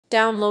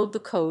Download the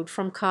code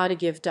from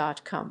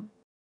codegive.com.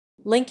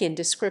 Link in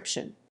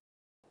description.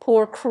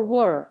 Pour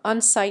créer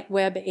un site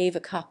web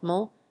avec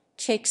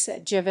texte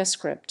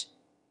javascript.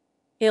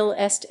 Il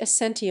est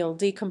essentiel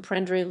de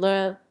comprendre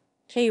le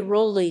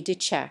rôle de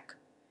chaque.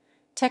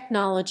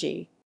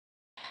 Technologie.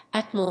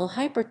 Atmel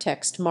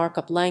hypertext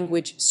markup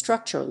language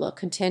structure le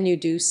contenu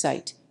du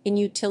site in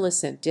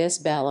utilisant des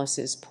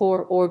balises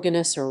pour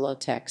organiser le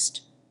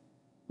texte.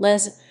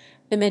 Les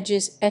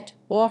images et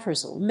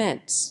autres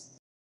éléments.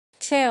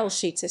 Tel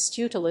sheets est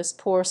utilisé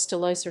pour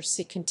styliser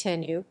ce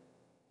contenu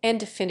en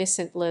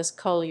définissant les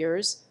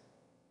couleurs.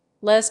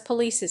 Les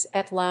balises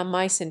et la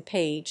mise en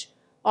page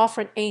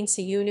offrant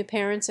ainsi une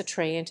apparence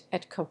attrayante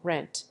et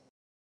cohérente.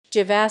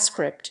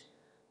 JavaScript,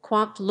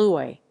 quant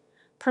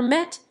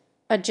permet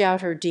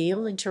ajouter de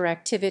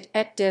l'interactivité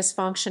et des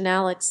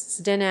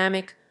fonctionnalités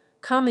dynamiques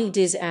comme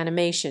des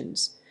animations,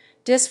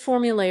 des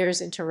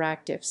formulaires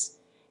interactifs,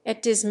 et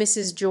des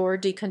mises jour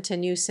de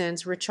contenu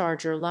sans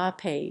recharger la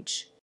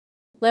page.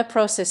 Le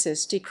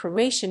processus de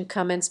création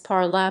commence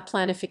par la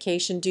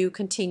planification du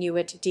contenu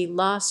et de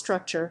la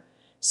structure,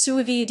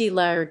 suivi de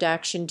la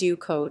rédaction du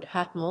code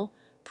HTML,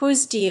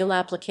 puis de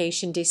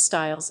l'application des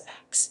styles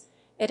X,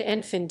 et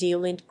enfin de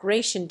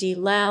l'intégration de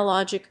la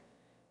logique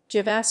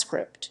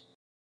JavaScript.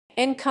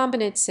 En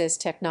combinant ces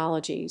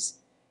technologies,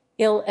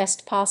 il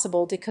est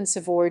possible de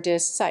concevoir des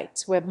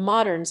sites web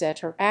modernes et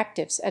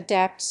interactifs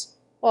adaptés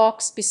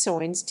aux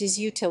besoins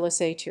des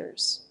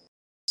utilisateurs.